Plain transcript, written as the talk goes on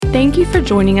Thank you for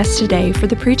joining us today for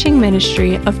the preaching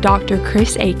ministry of Dr.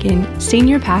 Chris Aiken,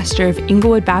 Senior Pastor of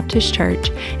Inglewood Baptist Church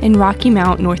in Rocky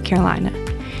Mount, North Carolina.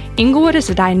 Inglewood is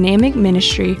a dynamic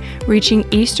ministry reaching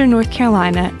Eastern North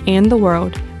Carolina and the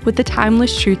world with the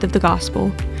timeless truth of the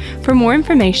gospel. For more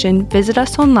information, visit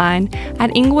us online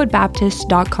at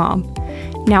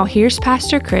inglewoodbaptist.com. Now here's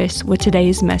Pastor Chris with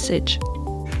today's message.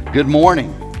 Good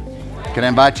morning. Can I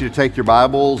invite you to take your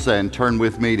Bibles and turn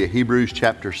with me to Hebrews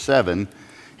chapter 7.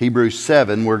 Hebrews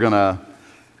 7, we're going to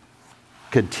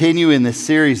continue in this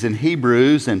series in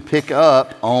Hebrews and pick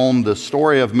up on the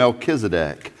story of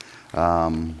Melchizedek.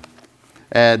 I've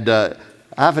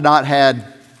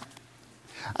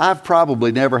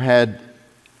probably never had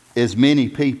as many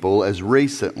people as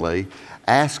recently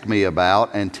ask me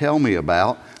about and tell me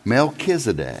about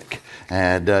Melchizedek.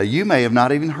 And you may have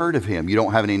not even heard of him. You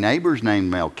don't have any neighbors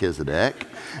named Melchizedek.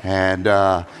 And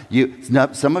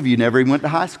some of you never even went to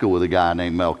high school with a guy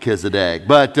named Melchizedek.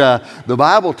 But the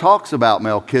Bible talks about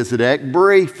Melchizedek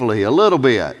briefly, a little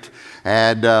bit.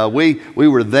 And we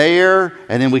were there,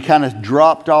 and then we kind of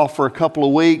dropped off for a couple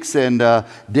of weeks and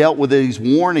dealt with these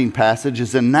warning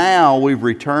passages. And now we've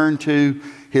returned to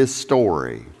his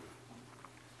story.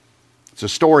 It's a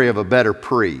story of a better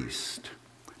priest.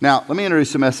 Now, let me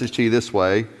introduce the message to you this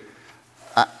way.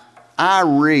 I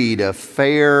read a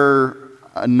fair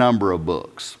number of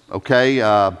books, okay?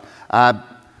 I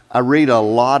read a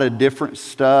lot of different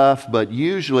stuff, but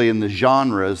usually in the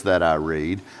genres that I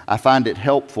read, I find it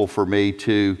helpful for me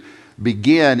to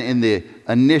begin in the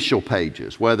initial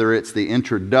pages, whether it's the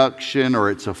introduction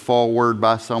or it's a foreword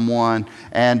by someone,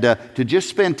 and to just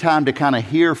spend time to kind of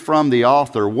hear from the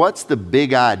author, what's the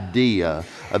big idea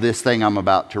of this thing I'm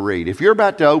about to read. If you're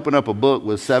about to open up a book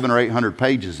with 700 or 800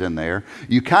 pages in there,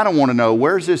 you kind of want to know,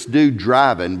 where's this dude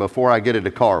driving before I get in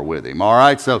the car with him, all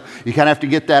right? So you kind of have to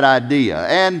get that idea.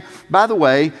 And by the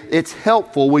way, it's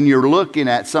helpful when you're looking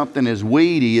at something as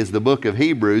weedy as the book of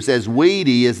Hebrews, as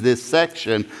weedy as this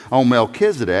section on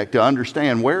Melchizedek, to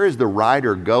understand where is the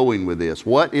writer going with this?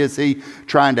 What is he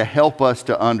trying to help us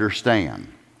to understand?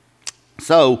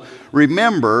 So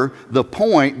remember, the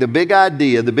point, the big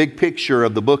idea, the big picture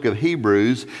of the book of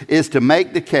Hebrews is to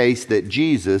make the case that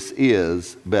Jesus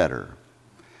is better.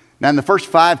 Now, in the first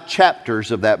 5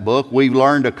 chapters of that book, we've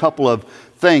learned a couple of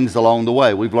things along the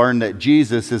way. We've learned that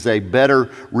Jesus is a better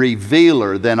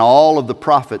revealer than all of the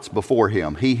prophets before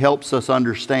him. He helps us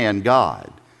understand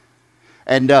God.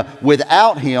 And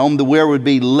without him, there would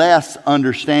be less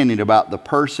understanding about the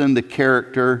person, the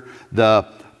character, the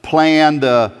plan,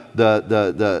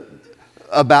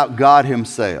 about God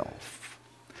himself.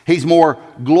 He's more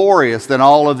glorious than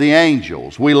all of the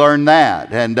angels. We learn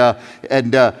that. And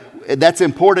that's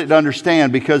important to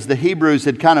understand, because the Hebrews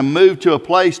had kind of moved to a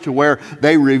place to where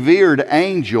they revered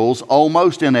angels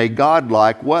almost in a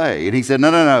godlike way. And he said,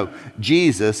 no.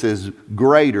 Jesus is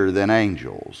greater than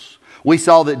angels. We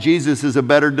saw that Jesus is a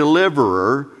better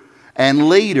deliverer and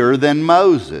leader than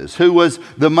Moses, who was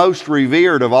the most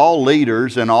revered of all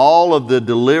leaders and all of the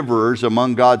deliverers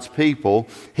among God's people.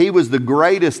 He was the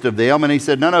greatest of them, and he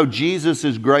said, no, Jesus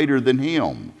is greater than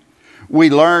him. We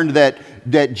learned that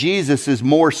Jesus is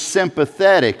more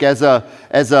sympathetic as a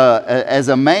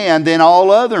man than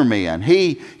all other men.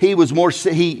 He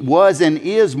was and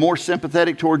is more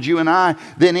sympathetic towards you and I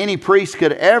than any priest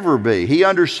could ever be. He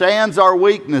understands our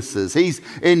weaknesses. He's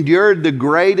endured the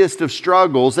greatest of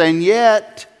struggles, and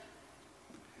yet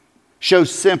shows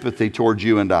sympathy towards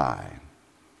you and I.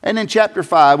 And in chapter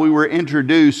 5, we were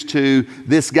introduced to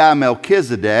this guy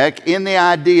Melchizedek in the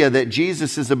idea that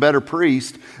Jesus is a better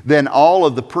priest than all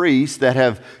of the priests that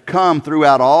have come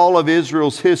throughout all of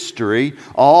Israel's history,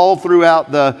 all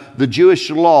throughout the Jewish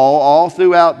law, all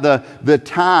throughout the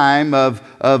time of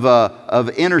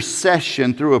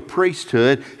intercession through a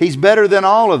priesthood. He's better than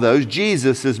all of those.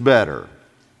 Jesus is better.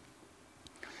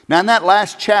 Now, in that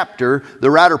last chapter, the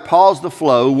writer paused the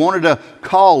flow, wanted to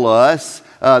call us,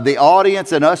 the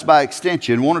audience and us by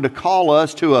extension, wanted to call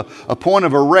us to a point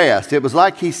of arrest. It was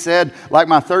like he said, like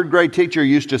my 3rd grade teacher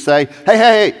used to say,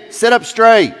 hey, sit up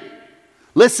straight.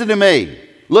 Listen to me.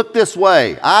 Look this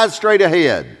way. Eyes straight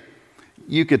ahead.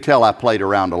 You could tell I played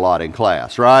around a lot in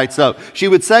class, right? So she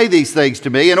would say these things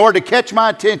to me in order to catch my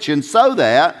attention so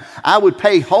that I would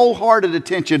pay wholehearted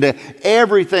attention to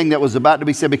everything that was about to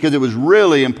be said, because it was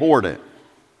really important.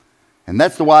 And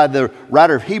that's why the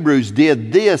writer of Hebrews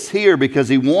did this here, because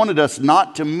he wanted us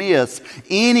not to miss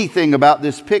anything about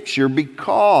this picture,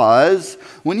 because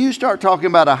when you start talking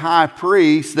about a high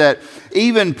priest that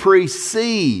even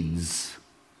precedes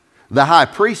the high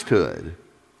priesthood,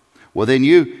 well then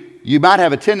you might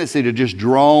have a tendency to just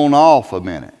drone off a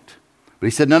minute. But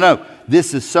he said, no,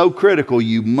 this is so critical,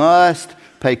 you must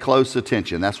pay close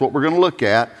attention. That's what we're going to look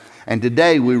at. And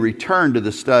today we return to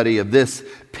the study of this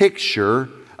picture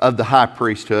of the high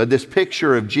priesthood, this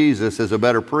picture of Jesus as a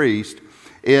better priest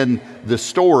in the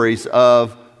stories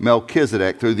of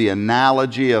Melchizedek, through the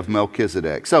analogy of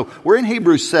Melchizedek. So we're in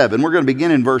Hebrews 7. We're going to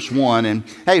begin in verse 1. And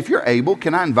hey, if you're able,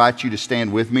 can I invite you to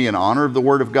stand with me in honor of the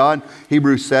Word of God?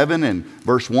 Hebrews 7 and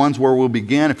verse 1 is where we'll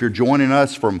begin. If you're joining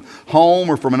us from home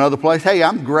or from another place, hey,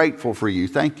 I'm grateful for you.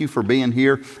 Thank you for being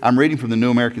here. I'm reading from the New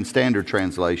American Standard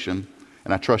Translation,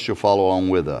 and I trust you'll follow along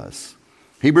with us.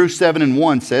 Hebrews 7 and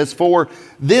 1 says, "For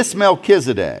this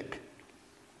Melchizedek,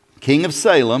 king of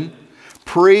Salem,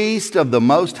 priest of the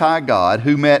Most High God,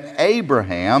 who met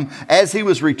Abraham as he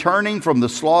was returning from the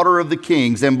slaughter of the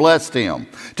kings and blessed him,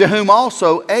 to whom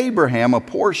also Abraham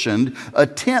apportioned a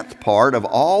tenth part of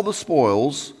all the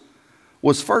spoils,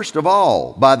 was first of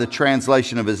all, by the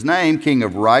translation of his name, King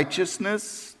of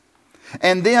Righteousness,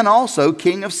 and then also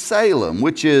King of Salem,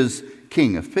 which is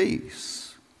King of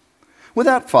Peace.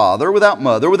 Without father, without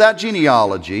mother, without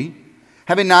genealogy,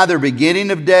 having neither beginning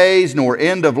of days nor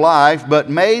end of life, but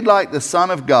made like the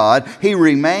Son of God, he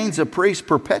remains a priest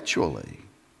perpetually.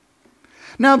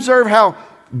 Now observe how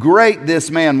great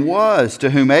this man was,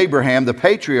 to whom Abraham the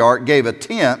patriarch gave a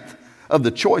tenth of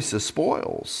the choicest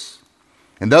spoils.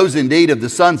 And those indeed of the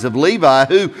sons of Levi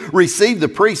who received the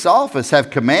priest's office have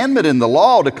commandment in the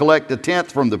law to collect a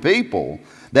tenth from the people,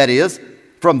 that is,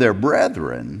 from their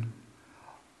brethren,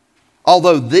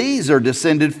 although these are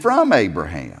descended from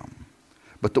Abraham.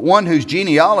 But the one whose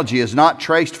genealogy is not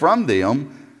traced from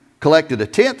them collected a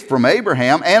tenth from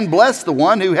Abraham and blessed the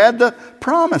one who had the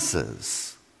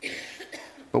promises.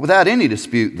 But without any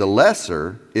dispute, the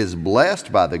lesser is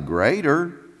blessed by the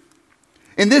greater.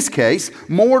 In this case,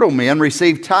 mortal men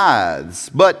receive tithes,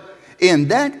 but in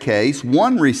that case,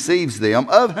 one receives them,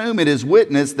 of whom it is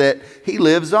witnessed that he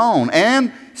lives on.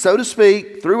 And, so to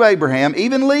speak, through Abraham,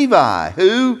 even Levi,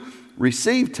 who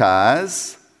received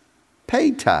tithes,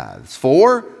 paid tithes,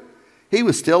 for he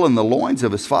was still in the loins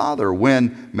of his father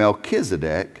when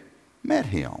Melchizedek met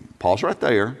him. Pause right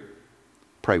there.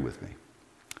 Pray with me.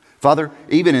 Father,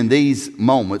 even in these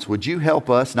moments, would you help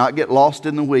us not get lost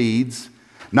in the weeds,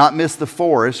 not miss the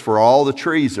forest for all the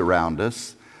trees around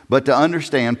us, but to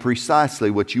understand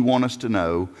precisely what you want us to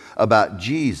know about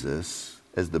Jesus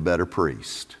as the better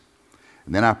priest.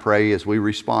 And then I pray as we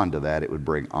respond to that, it would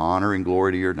bring honor and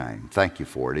glory to your name. Thank you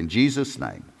for it. In Jesus'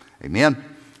 name. Amen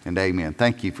and amen.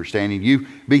 Thank you for standing. You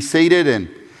be seated, and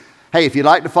hey, if you'd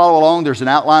like to follow along, there's an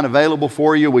outline available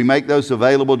for you. We make those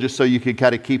available just so you can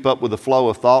kind of keep up with the flow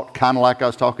of thought, kind of like I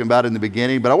was talking about in the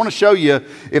beginning. But I want to show you,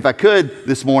 if I could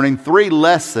this morning, 3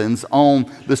 lessons on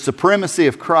the supremacy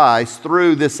of Christ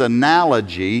through this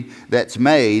analogy that's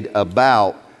made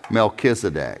about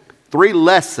Melchizedek. 3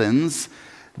 lessons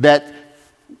that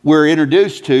we're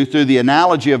introduced to through the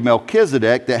analogy of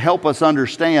Melchizedek that help us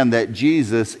understand that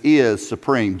Jesus is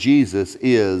supreme. Jesus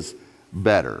is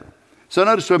better. So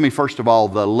notice with me, first of all,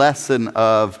 the lesson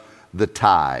of the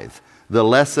tithe. The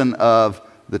lesson of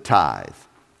the tithe.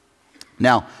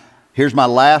 Now, here's my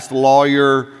last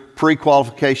lawyer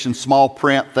pre-qualification small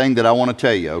print thing that I want to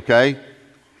tell you, okay?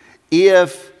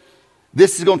 If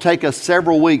this is going to take us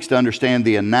several weeks to understand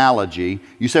the analogy.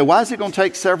 You say, why is it going to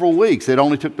take several weeks? It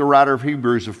only took the writer of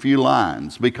Hebrews a few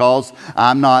lines, because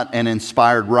I'm not an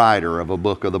inspired writer of a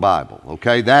book of the Bible,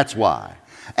 okay? That's why.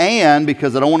 And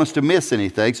because I don't want us to miss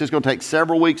anything, so it's going to take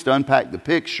several weeks to unpack the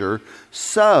picture.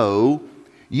 So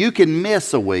you can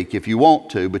miss a week if you want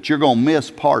to, but you're going to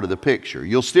miss part of the picture.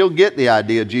 You'll still get the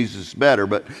idea Jesus is better,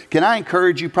 but can I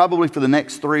encourage you probably for the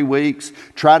next 3 weeks,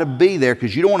 try to be there,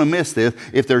 because you don't want to miss this.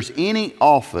 If there's any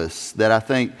office that I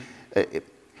think,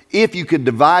 if you could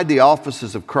divide the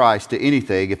offices of Christ to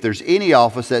anything, if there's any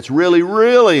office that's really,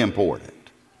 really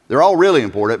important, they're all really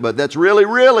important, but that's really,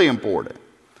 really important,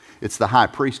 it's the high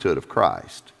priesthood of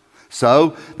Christ.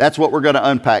 So that's what we're going to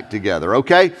unpack together,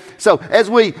 okay? So as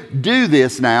we do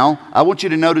this now, I want you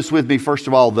to notice with me, first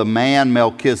of all, the man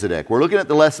Melchizedek. We're looking at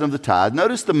the lesson of the tithe.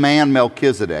 Notice the man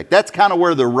Melchizedek. That's kind of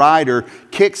where the writer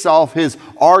kicks off his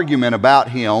argument about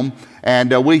him.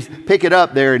 And we pick it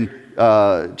up there in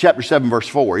chapter 7, verse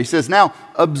 4. He says, now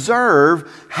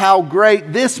observe how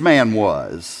great this man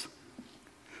was,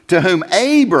 to whom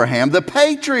Abraham, the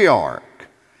patriarch,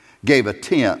 gave a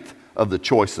tenth of the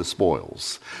choicest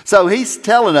spoils. So he's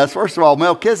telling us, first of all,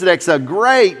 Melchizedek's a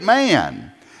great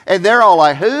man. And they're all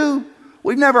like, who?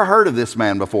 We've never heard of this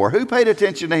man before. Who paid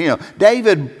attention to him?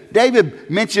 David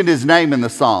mentioned his name in the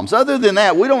Psalms. Other than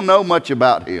that, we don't know much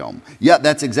about him. Yeah,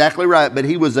 that's exactly right. But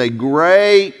he was a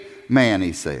great man,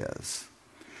 he says.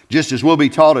 Just as we'll be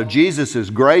taught of Jesus'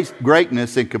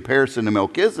 greatness in comparison to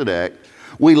Melchizedek,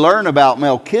 we learn about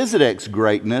Melchizedek's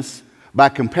greatness by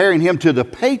comparing him to the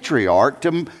patriarch,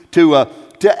 to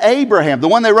Abraham, the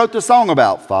one they wrote the song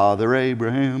about. Father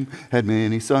Abraham had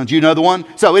many sons. You know the one?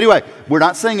 So anyway, we're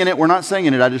not singing it.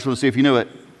 I just want to see if you knew it.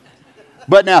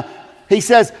 But now, he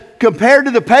says, compared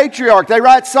to the patriarch, they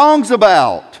write songs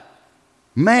about.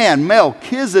 Man,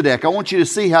 Melchizedek, I want you to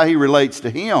see how he relates to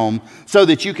him so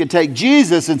that you can take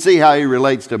Jesus and see how he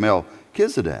relates to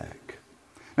Melchizedek.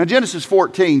 Now, Genesis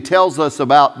 14 tells us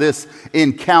about this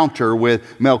encounter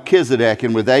with Melchizedek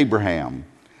and with Abraham.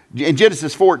 In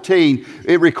Genesis 14,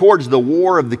 it records the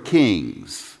War of the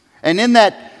Kings. And in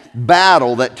that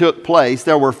battle that took place,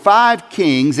 there were 5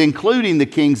 kings, including the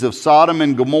kings of Sodom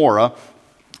and Gomorrah,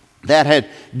 that had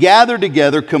gathered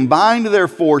together, combined their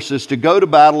forces to go to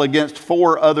battle against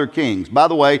 4 other kings. By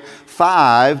the way,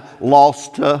 5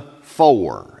 lost to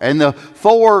 4. And the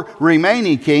 4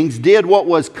 remaining kings did what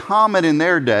was common in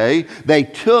their day. They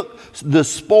took the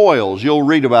spoils. You'll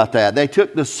read about that. They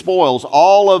took the spoils,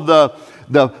 all of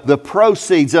the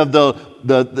proceeds of the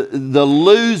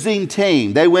losing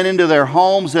team. They went into their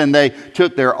homes and they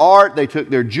took their art, they took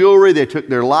their jewelry, they took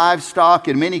their livestock.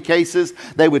 In many cases,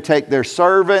 they would take their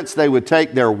servants, they would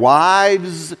take their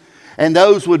wives, and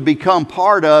those would become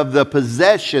part of the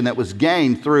possession that was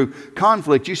gained through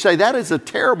conflict. You say, that is a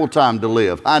terrible time to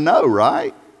live. I know,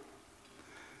 right?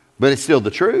 But it's still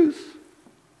the truth.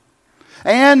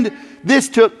 And this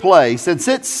took place, and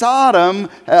since Sodom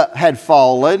had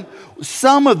fallen,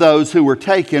 some of those who were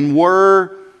taken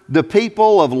were the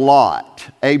people of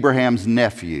Lot, Abraham's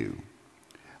nephew.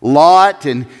 Lot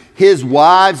and his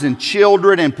wives and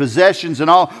children and possessions and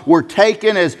all were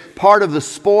taken as part of the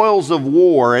spoils of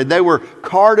war, and they were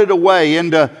carted away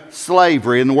into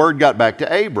slavery, and the word got back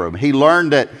to Abram. He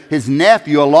learned that his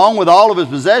nephew, along with all of his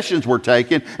possessions, were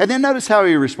taken, and then notice how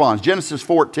he responds. Genesis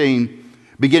 14,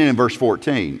 beginning in verse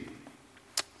 14.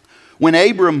 When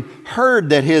Abram heard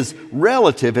that his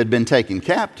relative had been taken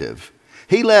captive,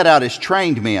 he led out his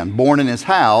trained men, born in his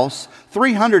house,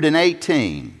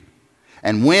 318,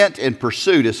 and went in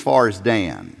pursuit as far as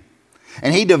Dan.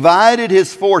 And he divided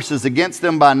his forces against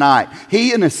them by night,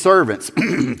 he and his servants,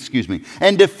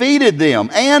 and defeated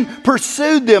them and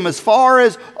pursued them as far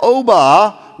as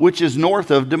Obah, which is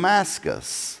north of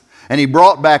Damascus. And he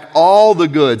brought back all the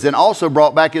goods, and also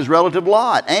brought back his relative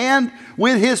Lot, and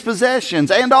with his possessions,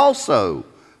 and also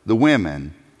the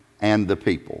women and the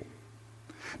people.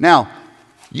 Now,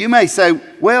 you may say,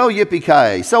 well,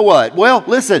 yippee-ki-yay, so what? Well,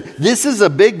 listen, this is a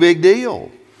big, big deal.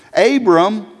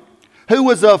 Abram, who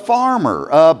was a farmer,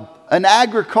 an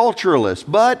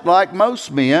agriculturalist, but like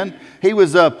most men, he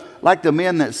was like the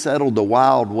men that settled the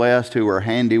Wild West who were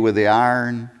handy with the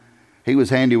iron. He was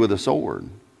handy with a sword.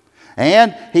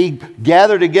 And he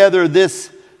gathered together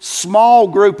this small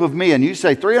group of men. You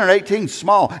say 318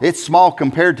 small. It's small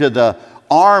compared to the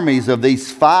armies of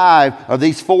these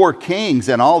 4 kings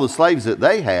and all the slaves that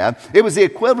they had. It was the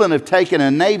equivalent of taking a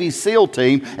Navy SEAL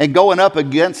team and going up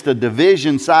against a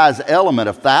division-sized element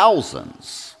of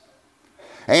thousands.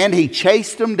 And he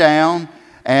chased them down,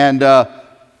 and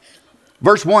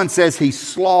verse 1 says he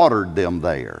slaughtered them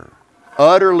there,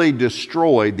 utterly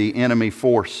destroyed the enemy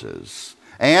forces.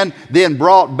 And then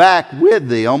brought back with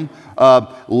them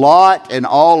Lot and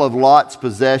all of Lot's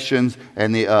possessions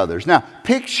and the others. Now,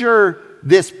 picture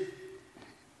this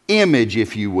image,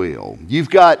 if you will. You've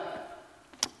got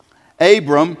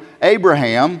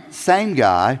Abraham, same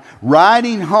guy,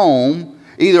 riding home,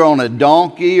 either on a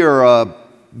donkey or a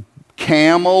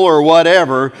camel or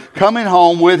whatever, coming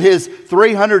home with his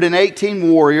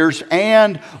 318 warriors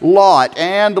and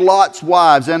Lot's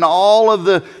wives and all of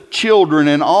the children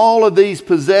and all of these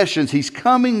possessions. He's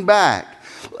coming back.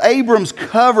 Abram's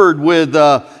covered with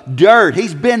dirt.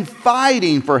 He's been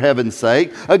fighting, for heaven's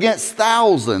sake, against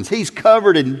thousands. He's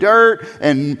covered in dirt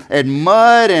and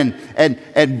mud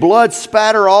and blood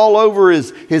spatter all over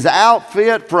his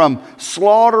outfit from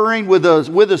slaughtering with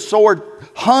a sword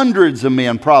hundreds of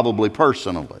men, probably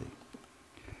personally.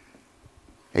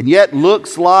 And yet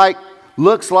looks like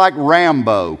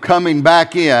Rambo coming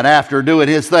back in after doing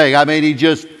his thing. I mean,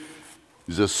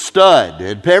 he's a stud.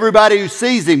 And everybody who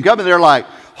sees him coming, they're like,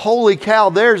 holy cow,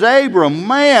 there's Abram.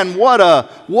 Man, what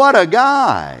a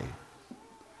guy.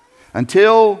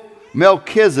 Until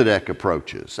Melchizedek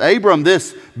approaches. Abram,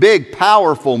 this big,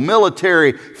 powerful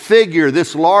military figure,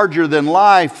 this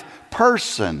larger-than-life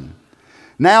person,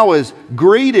 now is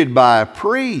greeted by a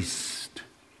priest,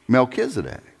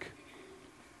 Melchizedek.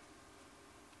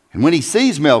 And when he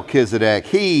sees Melchizedek,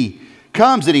 he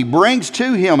comes and he brings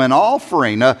to him an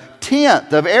offering, a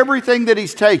tenth of everything that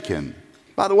he's taken.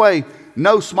 By the way,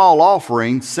 no small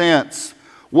offering, since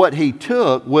what he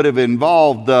took would have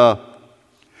involved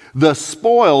the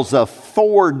spoils of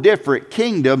 4 different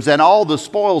kingdoms and all the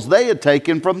spoils they had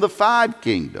taken from the 5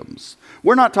 kingdoms.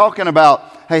 We're not talking about,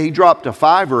 hey, he dropped a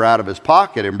 $5 out of his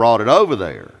pocket and brought it over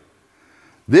there.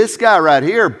 This guy right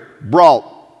here brought,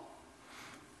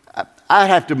 I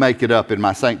have to make it up in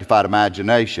my sanctified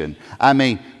imagination, I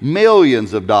mean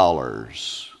millions of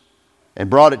dollars, and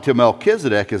brought it to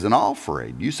Melchizedek as an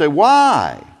offering. You say,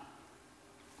 why?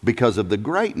 Because of the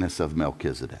greatness of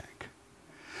Melchizedek.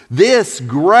 This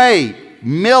great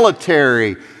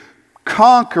military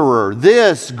conqueror,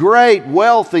 this great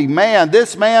wealthy man,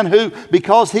 this man who,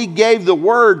 because he gave the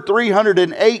word,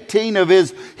 318 of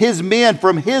his men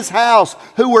from his house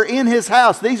who were in his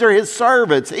house, these are his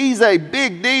servants, he's a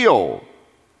big deal,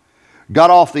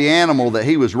 got off the animal that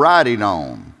he was riding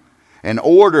on and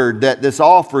ordered that this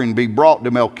offering be brought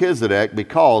to Melchizedek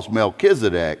because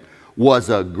Melchizedek was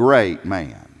a great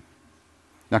man.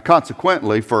 Now,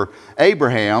 consequently, for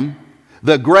Abraham,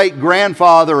 the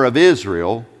great-grandfather of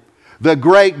Israel, the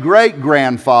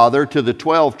great-great-grandfather to the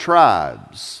 12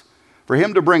 tribes, for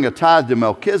him to bring a tithe to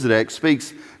Melchizedek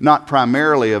speaks not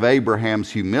primarily of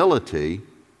Abraham's humility,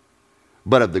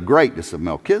 but of the greatness of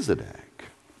Melchizedek.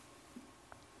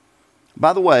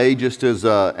 By the way, just as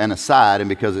an aside, and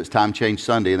because it's Time Change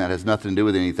Sunday, and that has nothing to do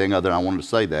with anything other than I wanted to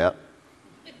say that,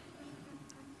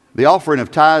 the offering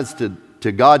of tithes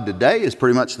to God today is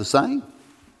pretty much the same.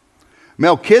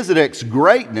 Melchizedek's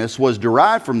greatness was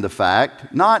derived from the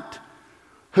fact, not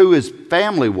who his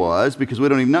family was, because we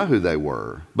don't even know who they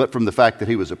were, but from the fact that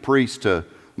he was a priest to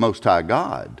Most High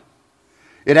God.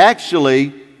 It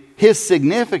actually, his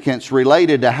significance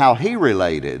related to how he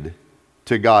related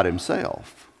to God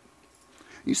himself.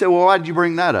 You say, well, why did you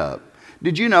bring that up?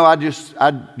 Did you know I just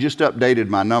updated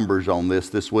my numbers on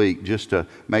this week just to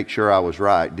make sure I was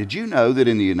right. Did you know that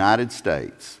in the United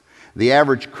States, the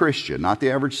average Christian, not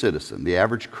the average citizen, the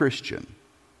average Christian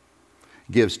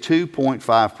gives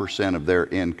 2.5% of their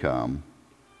income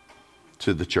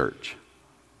to the church?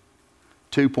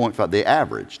 2.5, the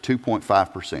average,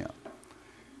 2.5%.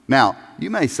 Now, you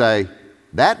may say,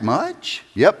 that much?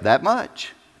 Yep, that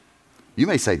much. You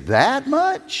may say, that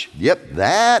much? Yep,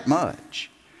 that much.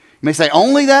 You may say,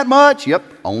 only that much? Yep,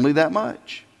 only that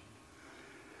much.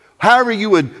 However you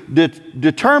would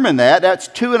determine that, that's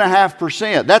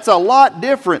 2.5%. That's a lot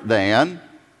different than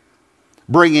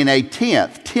bringing a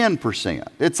tenth, 10%.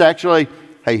 It's actually,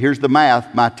 hey, here's the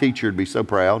math. My teacher would be so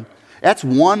proud. That's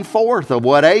 1/4 of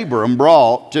what Abram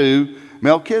brought to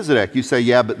Melchizedek. You say,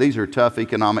 yeah, but these are tough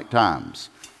economic times.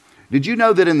 Did you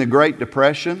know that in the Great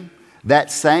Depression,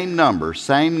 that same number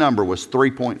was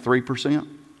 3.3%?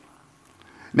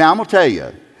 Now, I'm going to tell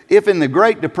you, if in the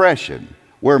Great Depression,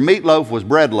 where meatloaf was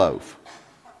bread loaf,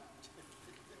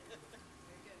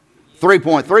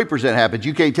 3.3% happened,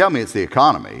 you can't tell me it's the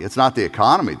economy. It's not the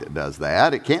economy that does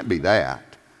that. It can't be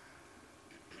that.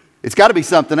 It's got to be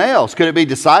something else. Could it be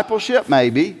discipleship?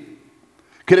 Maybe.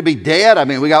 Could it be debt? I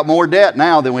mean, we got more debt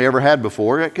now than we ever had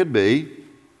before. It could be.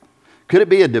 Could it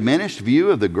be a diminished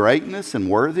view of the greatness and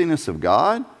worthiness of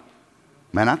God?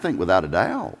 Man, I think without a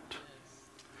doubt.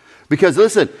 Because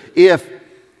listen, if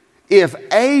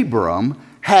Abram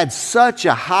had such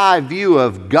a high view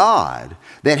of God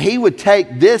that he would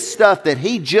take this stuff that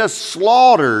he just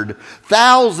slaughtered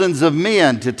thousands of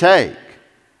men to take,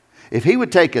 if he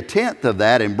would take a tenth of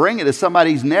that and bring it to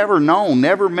somebody he's never known,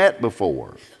 never met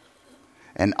before,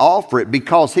 and offer it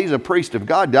because he's a priest of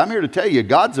God, I'm here to tell you,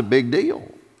 God's a big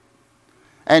deal.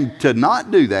 And to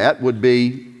not do that would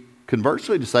be,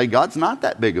 conversely, to say God's not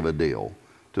that big of a deal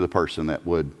to the person that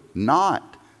would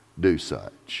not do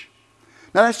such.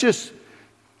 Now that's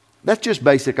just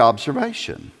basic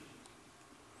observation.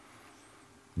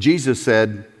 Jesus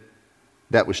said,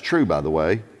 that was true, by the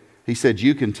way. He said,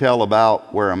 you can tell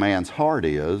about where a man's heart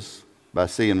is by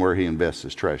seeing where he invests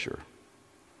his treasure.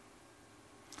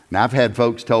 Now I've had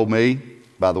folks told me,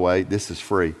 by the way, this is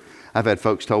free. I've had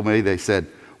folks told me, they said,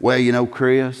 well, you know,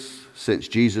 Chris, since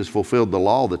Jesus fulfilled the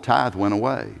law, the tithe went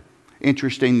away.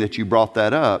 Interesting that you brought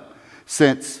that up,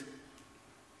 since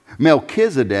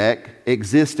Melchizedek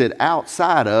existed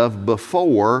outside of,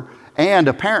 before, and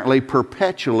apparently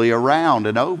perpetually around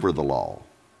and over the law.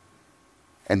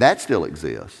 And that still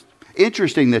exists.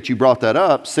 Interesting that you brought that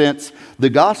up, since the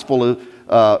gospel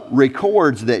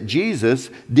records that Jesus,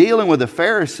 dealing with the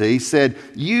Pharisees, said,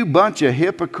 you bunch of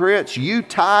hypocrites, you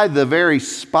tithe the very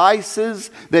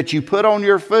spices that you put on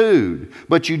your food,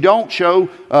 but you don't show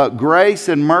grace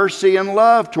and mercy and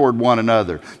love toward one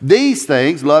another. These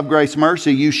things, love, grace,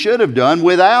 mercy, you should have done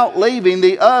without leaving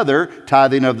the other,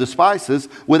 tithing of the spices,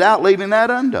 without leaving that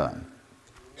undone.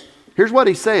 Here's what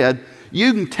he said.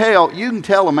 You can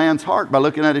tell a man's heart by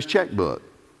looking at his checkbook.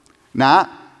 Now,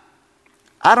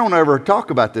 I don't ever talk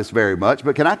about this very much,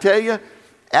 but can I tell you,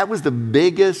 that was the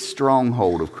biggest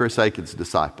stronghold of Chris Aiken's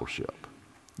discipleship.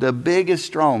 The biggest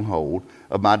stronghold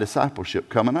of my discipleship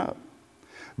coming up.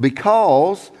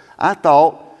 Because I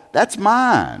thought, that's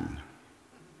mine.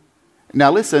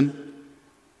 Now listen,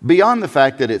 beyond the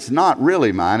fact that it's not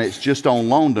really mine, it's just on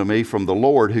loan to me from the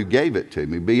Lord who gave it to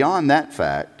me. Beyond that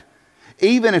fact,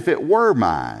 even if it were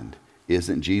mine,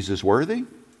 isn't Jesus worthy?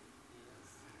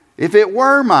 If it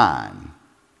were mine,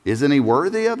 isn't he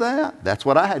worthy of that? That's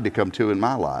what I had to come to in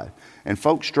my life. And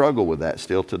folks struggle with that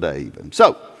still today even.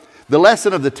 So, the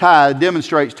lesson of the tithe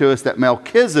demonstrates to us that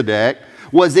Melchizedek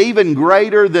was even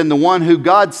greater than the one who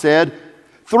God said,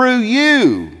 through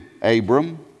you,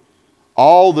 Abram,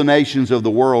 all the nations of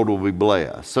the world will be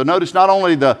blessed. So notice not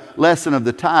only the lesson of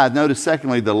the tithe, notice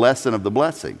secondly the lesson of the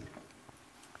blessing.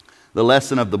 The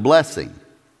lesson of the blessing.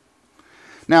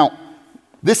 Now,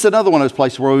 this is another one of those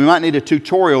places where we might need a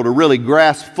tutorial to really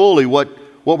grasp fully what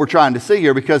we're trying to see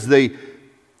here, because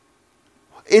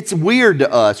it's weird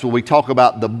to us when we talk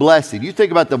about the blessing. You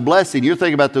think about the blessing, you're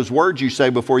thinking about those words you say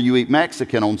before you eat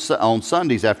Mexican on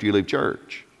Sundays after you leave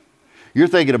church. You're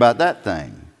thinking about that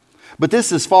thing. But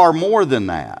this is far more than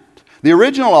that. The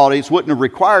original audience wouldn't have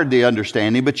required the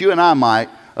understanding, but you and I might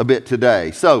a bit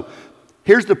today. So,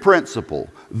 here's the principle.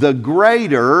 The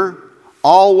greater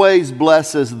always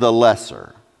blesses the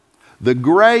lesser. The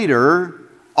greater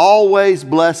always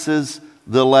blesses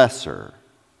the lesser.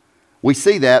 We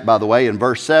see that, by the way, in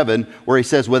verse 7, where he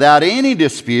says, without any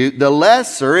dispute, the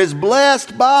lesser is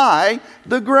blessed by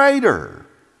the greater.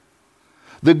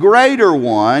 The greater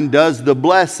one does the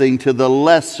blessing to the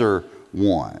lesser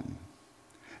one.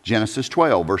 Genesis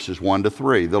 12, verses 1 to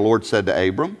 3. The Lord said to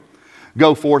Abram,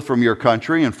 go forth from your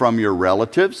country and from your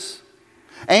relatives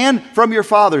and from your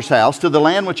father's house to the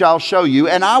land which I'll show you,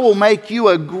 and I will make you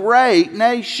a great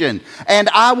nation, and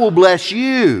I will bless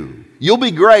you. You'll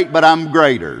be great, but I'm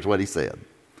greater, is what he said.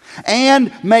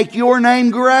 And make your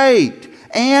name great,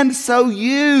 and so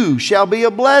you shall be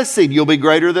a blessing. You'll be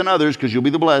greater than others because you'll be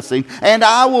the blessing. And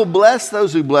I will bless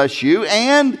those who bless you,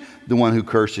 and the one who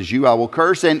curses you I will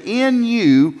curse, and in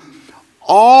you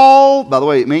all, by the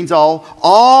way, it means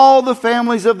all the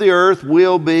families of the earth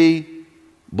will be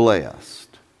blessed.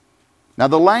 Now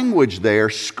the language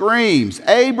there screams,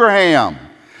 Abraham,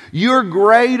 you're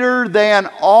greater than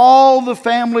all the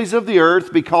families of the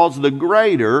earth, because the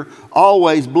greater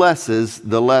always blesses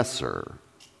the lesser.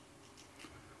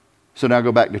 So now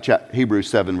go back to Hebrews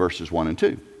 7 verses 1 and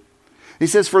 2. He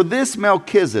says, for this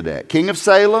Melchizedek, king of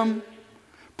Salem,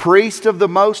 priest of the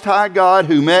Most High God,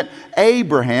 who met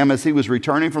Abraham as he was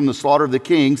returning from the slaughter of the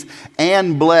kings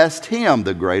and blessed him,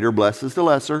 the greater blesses the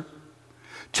lesser,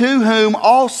 to whom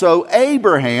also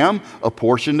Abraham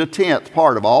apportioned a tenth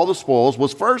part of all the spoils,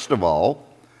 was first of all,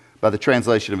 by the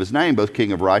translation of his name, both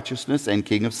king of righteousness and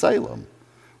king of Salem,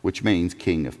 which means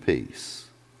king of peace.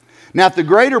 Now, if the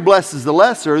greater blesses the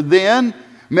lesser, then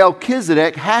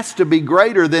Melchizedek has to be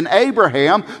greater than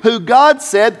Abraham, who God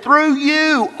said, through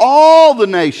you, all the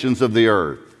nations of the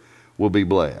earth will be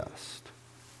blessed.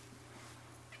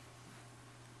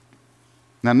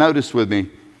 Now, notice with me,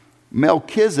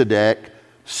 Melchizedek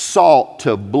sought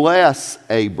to bless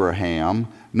Abraham,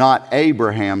 not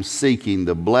Abraham seeking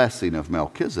the blessing of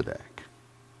Melchizedek.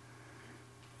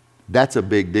 That's a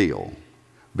big deal,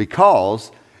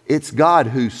 because it's God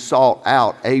who sought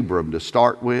out Abram to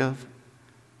start with,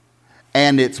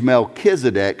 and it's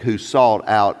Melchizedek who sought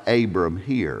out Abram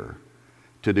here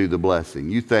to do the blessing.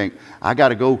 You think, I got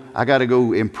to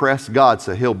go impress God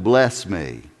so he'll bless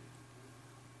me.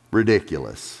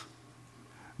 Ridiculous.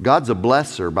 God's a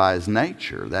blesser by his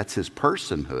nature. That's his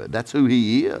personhood. That's who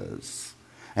he is.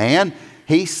 And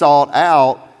he sought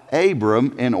out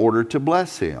Abram in order to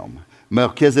bless him.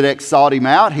 Melchizedek sought him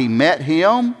out. He met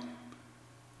him.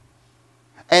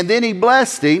 And then he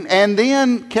blessed him. And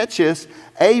then, catch this,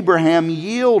 Abraham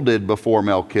yielded before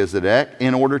Melchizedek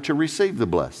in order to receive the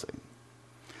blessing.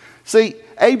 See,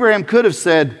 Abraham could have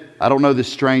said, I don't know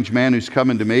this strange man who's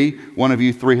coming to me. One of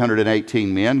you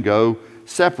 318 men, go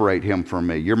separate him from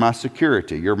me. You're my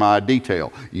security. You're my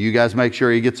detail. You guys make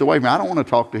sure he gets away from me. I don't want to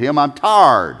talk to him. I'm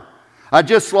tired. I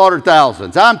just slaughtered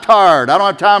thousands. I'm tired. I don't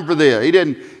have time for this. He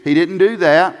didn't do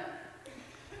that.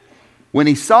 When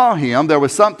he saw him, there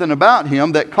was something about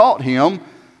him that caught him,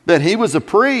 that he was a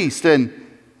priest. And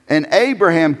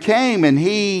Abraham came and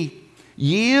he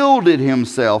yielded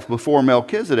himself before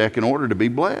Melchizedek in order to be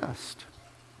blessed.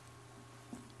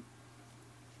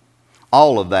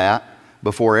 All of that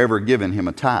before ever giving him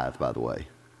a tithe, by the way.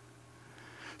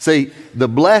 See, the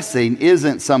blessing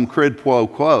isn't some quid pro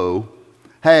quo.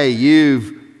 Hey,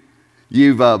 you've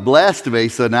blessed me,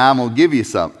 so now I'm going to give you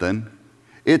something.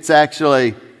 It's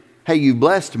actually, hey, you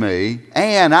blessed me,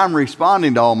 and I'm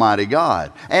responding to Almighty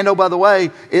God. And oh, by the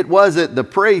way, it wasn't the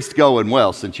priest going,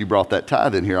 well, since you brought that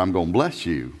tithe in here, I'm going to bless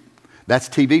you. That's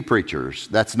TV preachers.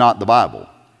 That's not the Bible.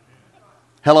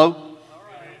 Hello?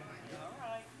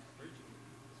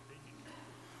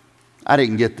 I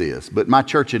didn't get this, but my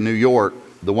church in New York,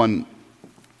 the one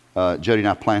Jody and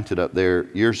I planted up there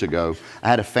years ago, I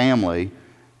had a family,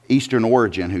 Eastern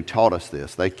origin, who taught us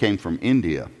this. They came from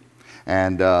India.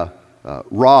 And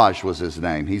Raj was his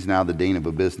name. He's now the dean of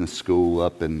a business school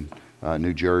up in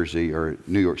New Jersey or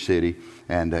New York City.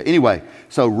 And anyway,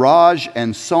 so Raj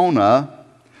and Sona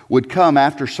would come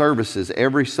after services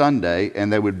every Sunday,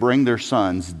 and they would bring their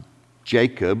sons,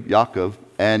 Yaakov,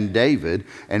 and David,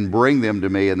 and bring them to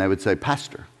me, and they would say,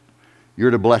 Pastor, you're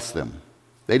to bless them.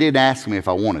 They didn't ask me if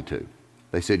I wanted to.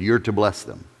 They said, you're to bless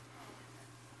them.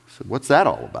 I said, what's that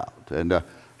all about? And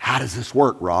how does this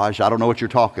work, Raj? I don't know what you're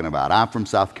talking about. I'm from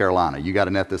South Carolina. You got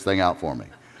to net this thing out for me.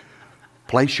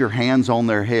 Place your hands on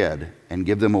their head and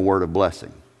give them a word of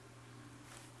blessing.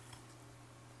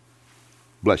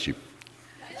 Bless you.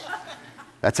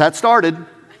 That's how it started.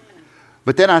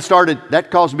 But then that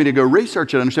caused me to go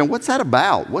research and understand, what's that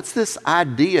about? What's this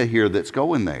idea here that's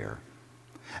going there?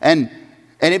 And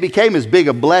it became as big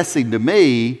a blessing to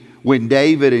me when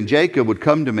David and Jacob would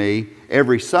come to me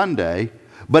every Sunday.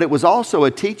 But it was also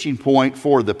a teaching point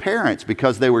for the parents,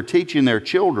 because they were teaching their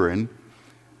children,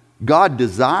 God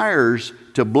desires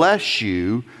to bless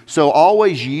you, so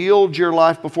always yield your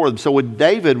life before them. So when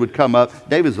David would come up,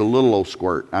 David's a little old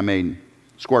squirt.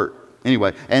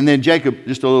 Anyway, and then Jacob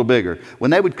just a little bigger.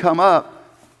 When they would come up,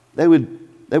 they would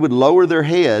lower their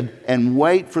head and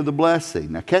wait for the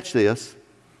blessing. Now catch this.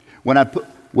 When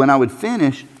I would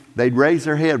finish, they'd raise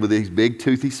their head with these big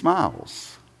toothy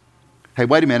smiles. Hey,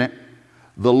 wait a minute.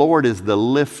 The Lord is the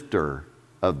lifter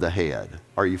of the head.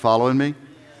 Are you following me?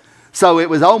 So it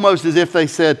was almost as if they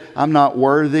said, I'm not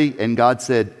worthy. And God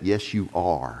said, yes, you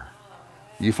are.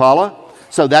 You follow?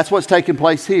 So that's what's taking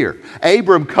place here.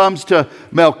 Abram comes to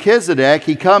Melchizedek.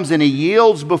 He comes and he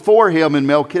yields before him. And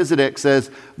Melchizedek says,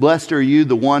 blessed are you,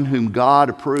 the one whom God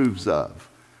approves of.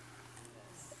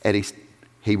 And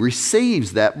he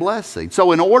receives that blessing.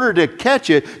 So in order to catch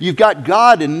it, you've got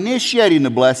God initiating the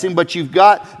blessing, but you've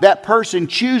got that person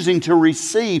choosing to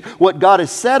receive what God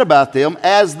has said about them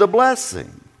as the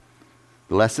blessing.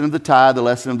 The lesson of the tithe, the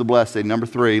lesson of the blessing. Number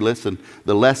 3, listen,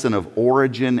 the lesson of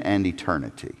origin and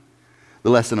eternity. The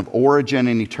lesson of origin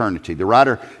and eternity. The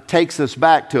writer takes us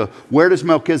back to, where does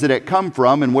Melchizedek come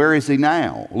from and where is he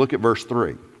now? Look at verse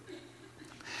 3. It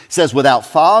says, without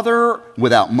father,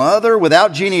 without mother,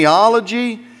 without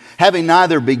genealogy, having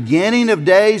neither beginning of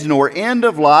days nor end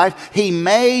of life, he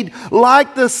made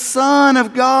like the Son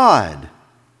of God.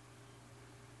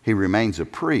 He remains a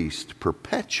priest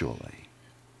perpetually.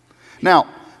 Now,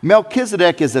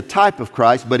 Melchizedek is a type of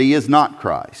Christ, but he is not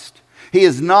Christ. He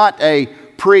is not a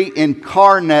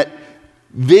pre-incarnate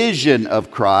vision of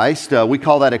Christ. We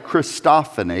call that a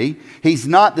Christophany. He's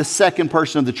not the second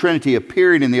person of the Trinity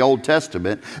appearing in the Old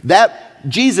Testament. That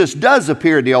Jesus does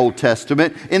appear in the Old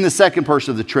Testament in the second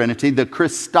person of the Trinity, the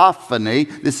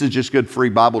Christophany. This is just good free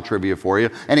Bible trivia for you.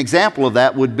 An example of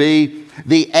that would be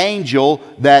the angel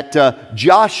that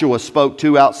Joshua spoke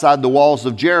to outside the walls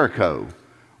of Jericho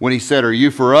when he said, are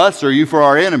you for us or are you for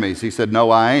our enemies? He said, no,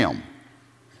 I am.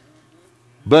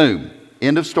 Boom.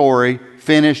 End of story.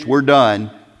 Finished. We're done.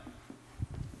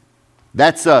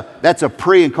 That's a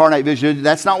pre-incarnate vision.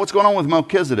 That's not what's going on with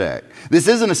Melchizedek. This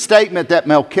isn't a statement that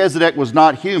Melchizedek was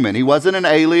not human. He wasn't an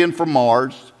alien from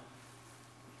Mars.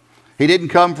 He didn't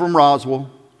come from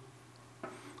Roswell.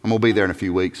 I'm going to be there in a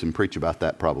few weeks and preach about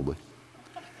that probably.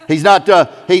 He's not.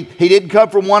 He didn't come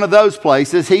from one of those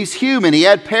places. He's human. He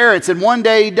had parents, and one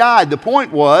day he died. The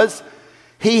point was,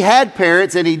 he had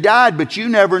parents and he died, but you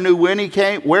never knew when he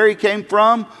came, where he came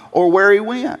from, or where he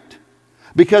went,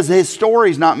 because his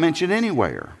story's not mentioned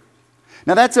anywhere.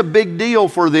 Now that's a big deal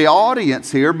for the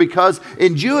audience here, because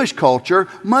in Jewish culture,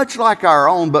 much like our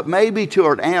own, but maybe to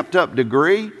an amped up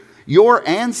degree, your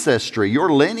ancestry,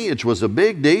 your lineage was a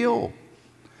big deal.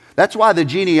 That's why the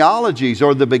genealogies,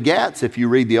 or the begats, if you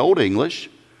read the Old English,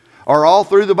 are all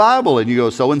through the Bible, and you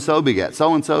go, so-and-so begat,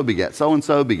 so-and-so begat,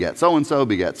 so-and-so begat, so-and-so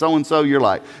begat, so-and-so. You're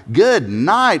like, good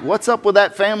night, what's up with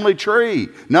that family tree?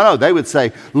 No, they would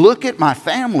say, look at my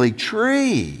family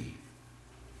tree.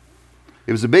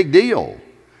 It was a big deal.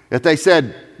 If they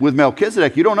said, with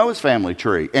Melchizedek, you don't know his family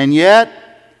tree. And yet,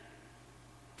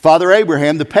 Father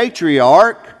Abraham, the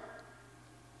patriarch,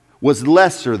 was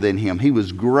lesser than him. He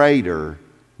was greater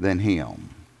than him.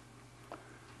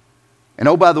 And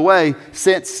oh, by the way,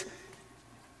 since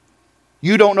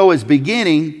you don't know his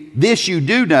beginning, this you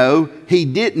do know, he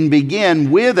didn't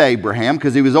begin with Abraham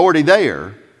because he was already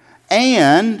there.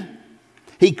 And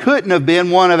he couldn't have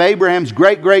been one of Abraham's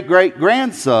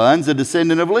great-great-great-grandsons, a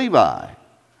descendant of Levi.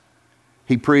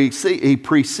 He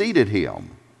preceded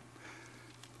him.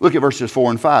 Look at verses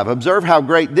 4 and 5. Observe how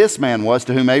great this man was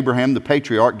to whom Abraham the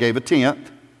patriarch gave a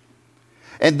tenth.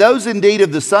 And those indeed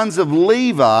of the sons of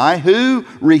Levi who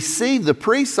received the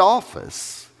priest's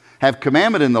office have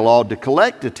commandment in the law to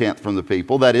collect a tenth from the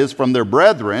people, that is, from their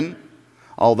brethren,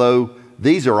 although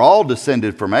these are all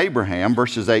descended from Abraham,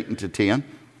 verses 8 and to 10.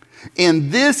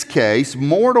 In this case,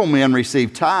 mortal men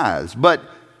receive tithes, but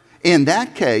in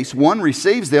that case, one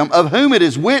receives them of whom it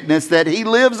is witnessed that he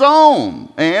lives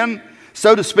on. And,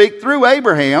 so to speak, through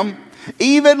Abraham,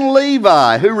 even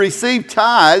Levi, who received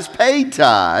tithes, paid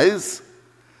tithes,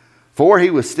 for he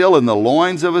was still in the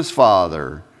loins of his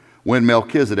father when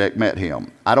Melchizedek met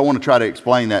him. I don't want to try to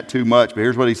explain that too much, but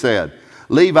here's what he said.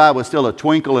 Levi was still a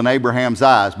twinkle in Abraham's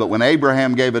eyes, but when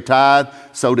Abraham gave a tithe,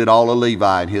 so did all of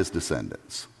Levi and his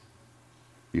descendants.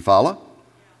 You follow?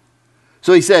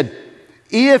 So he said,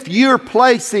 if you're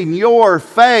placing your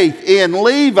faith in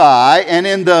Levi and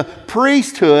in the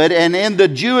priesthood and in the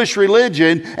Jewish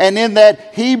religion and in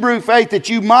that Hebrew faith that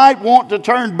you might want to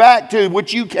turn back to,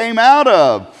 which you came out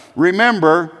of,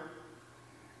 remember,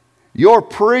 your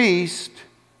priest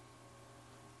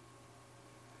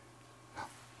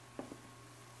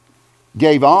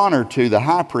gave honor to the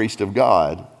high priest of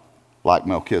God like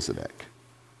Melchizedek.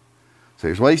 So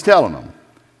here's what he's telling them.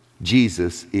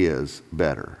 Jesus is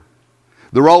better.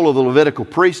 The role of the Levitical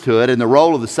priesthood and the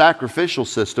role of the sacrificial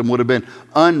system would have been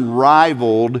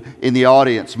unrivaled in the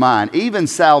audience's mind, even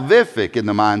salvific in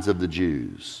the minds of the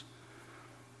Jews.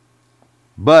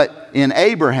 But in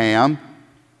Abraham,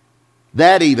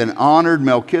 that even honored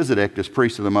Melchizedek as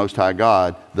priest of the Most High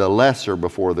God, the lesser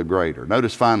before the greater.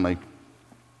 Notice finally,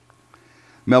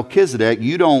 Melchizedek,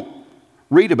 you don't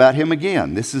read about him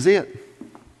again. This is it.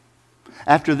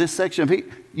 After this section of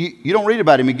you don't read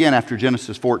about him again after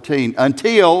Genesis 14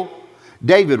 until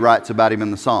David writes about him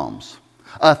in the Psalms.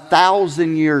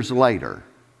 1,000 years later.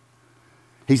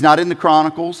 He's not in the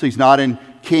Chronicles. He's not in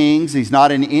Kings. He's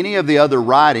not in any of the other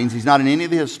writings. He's not in any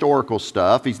of the historical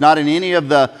stuff. He's not in any of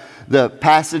the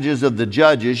passages of the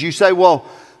Judges. You say, well,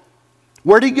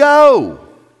 where'd he go?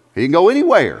 He didn't go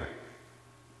anywhere.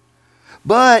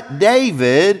 But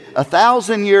David,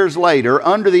 1,000 years later,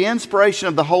 under the inspiration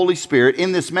of the Holy Spirit,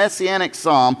 in this messianic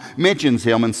psalm, mentions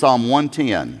him in Psalm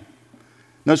 110.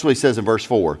 Notice what he says in verse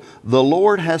 4. The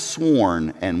Lord has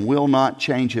sworn and will not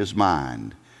change his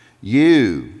mind.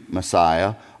 You,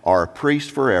 Messiah, are a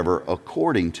priest forever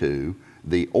according to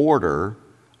the order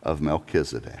of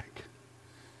Melchizedek.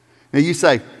 Now you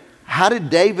say, how did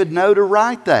David know to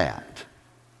write that?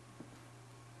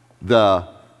 The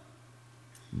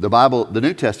Bible, the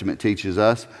New Testament teaches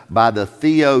us by the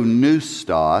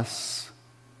theopneustos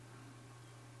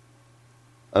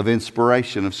of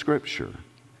inspiration of Scripture.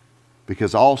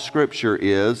 Because all Scripture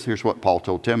is, here's what Paul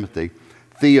told Timothy,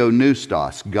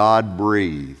 theopneustos, God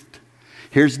breathed.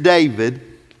 Here's David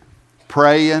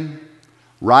praying,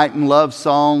 writing love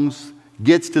songs,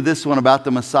 gets to this one about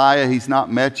the Messiah he's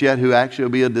not met yet, who actually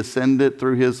will be a descendant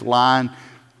through his line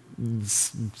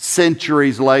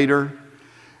centuries later.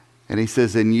 And he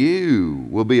says, and you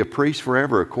will be a priest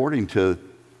forever according to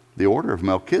the order of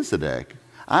Melchizedek.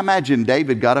 I imagine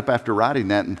David got up after writing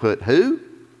that and put, who?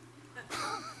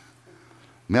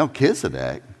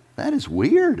 Melchizedek? That is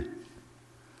weird.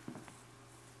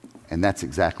 And that's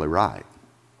exactly right.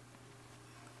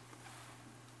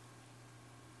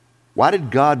 Why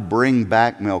did God bring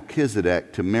back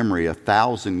Melchizedek to memory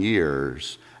 1,000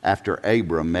 years after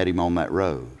Abram met him on that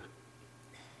road?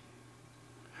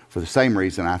 For the same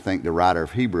reason I think the writer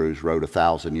of Hebrews wrote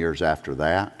 1,000 years after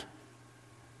that.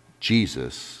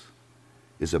 Jesus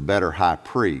is a better high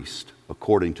priest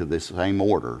according to this same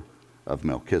order of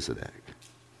Melchizedek.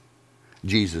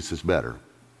 Jesus is better.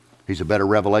 He's a better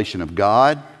revelation of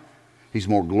God. He's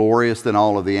more glorious than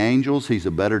all of the angels. He's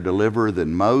a better deliverer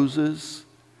than Moses.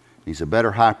 He's a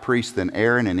better high priest than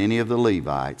Aaron and any of the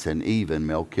Levites and even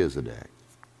Melchizedek.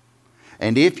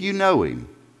 And if you know him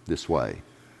this way,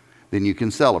 then you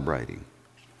can celebrate him.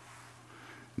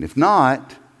 And if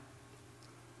not,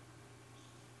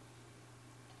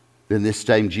 then this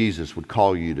same Jesus would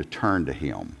call you to turn to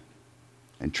him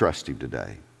and trust him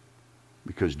today,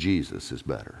 because Jesus is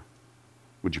better.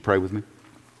 Would you pray with me?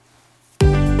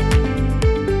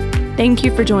 Thank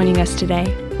you for joining us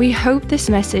today. We hope this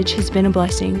message has been a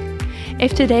blessing.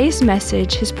 If today's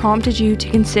message has prompted you to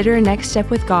consider a next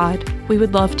step with God, we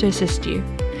would love to assist you.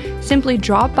 Simply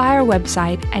drop by our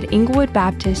website at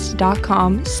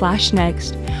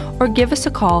inglewoodbaptist.com/next or give us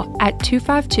a call at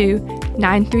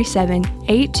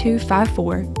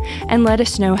 252-937-8254 and let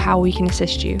us know how we can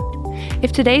assist you.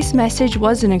 If today's message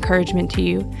was an encouragement to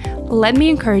you, let me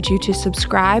encourage you to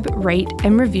subscribe, rate,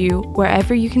 and review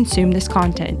wherever you consume this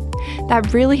content.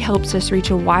 That really helps us reach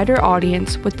a wider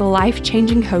audience with the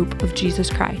life-changing hope of Jesus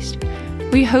Christ.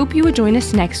 We hope you will join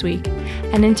us next week,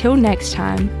 and until next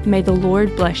time, may the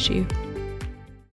Lord bless you.